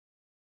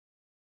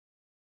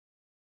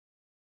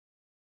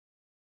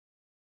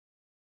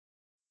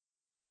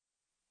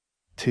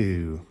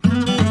2.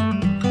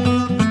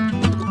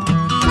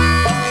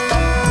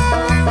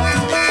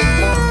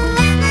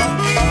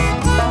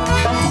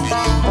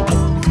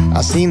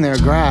 I seen their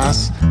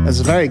grass,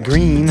 it's very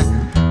green,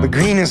 the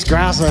greenest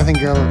grass I think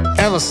I've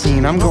ever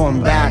seen. I'm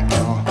going back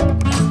now.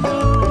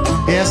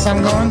 Yes,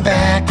 I'm going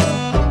back.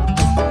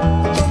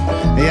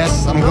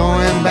 Yes, I'm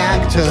going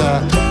back to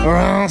the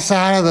wrong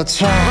side of the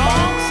track.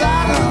 Wrong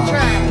side of the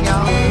track,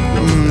 y'all.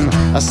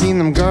 I seen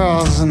them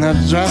girls and they're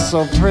dressed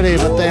so pretty,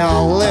 but they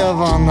all live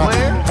on the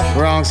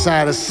wrong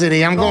side of the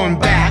city. I'm going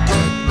back.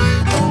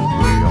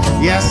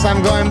 Yes,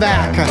 I'm going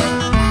back.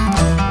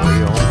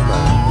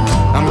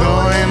 I'm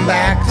going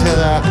back to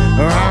the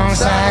wrong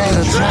side of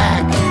the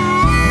track.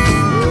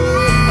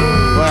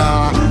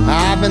 Well,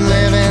 I've been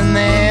living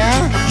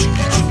there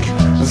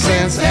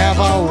since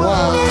ever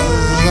was.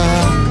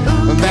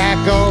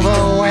 Back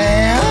over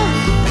where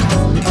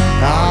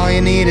all you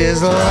need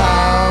is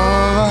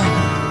love.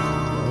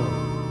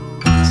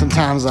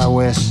 Sometimes I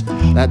wish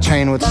that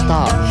train would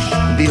stop,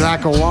 be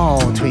like a wall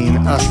between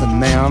us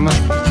and them,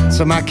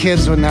 so my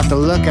kids wouldn't have to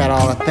look at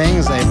all the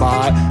things they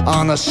bought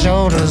on the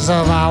shoulders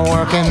of our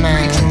working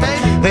men.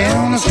 They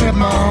own the strip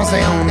malls,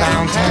 they own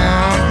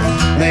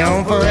downtown, they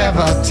own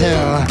forever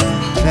too.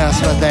 Yes,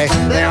 but they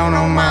don't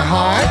own my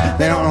heart,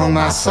 they don't own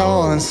my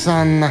soul, and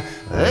son,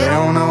 they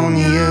don't own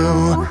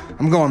you.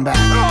 I'm going back.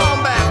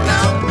 Going back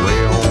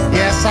now.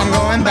 Yes, I'm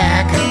going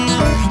back.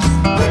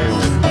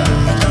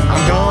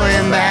 I'm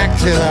going back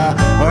to the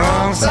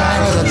wrong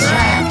side of the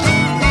track.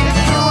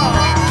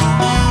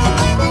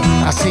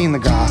 I seen the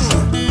grass,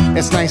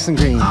 it's nice and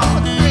green,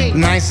 the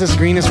nicest,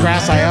 greenest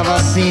grass I ever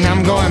seen.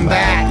 I'm going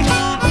back.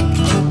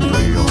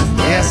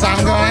 Yes,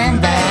 I'm going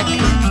back.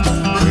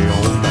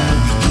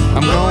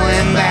 I'm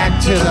going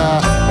back to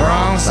the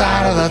wrong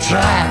side of the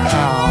track.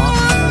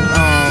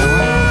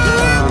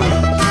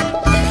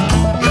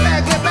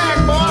 Get back,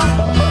 boy.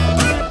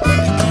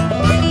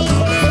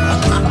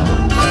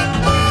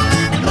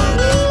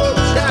 Good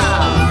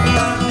job.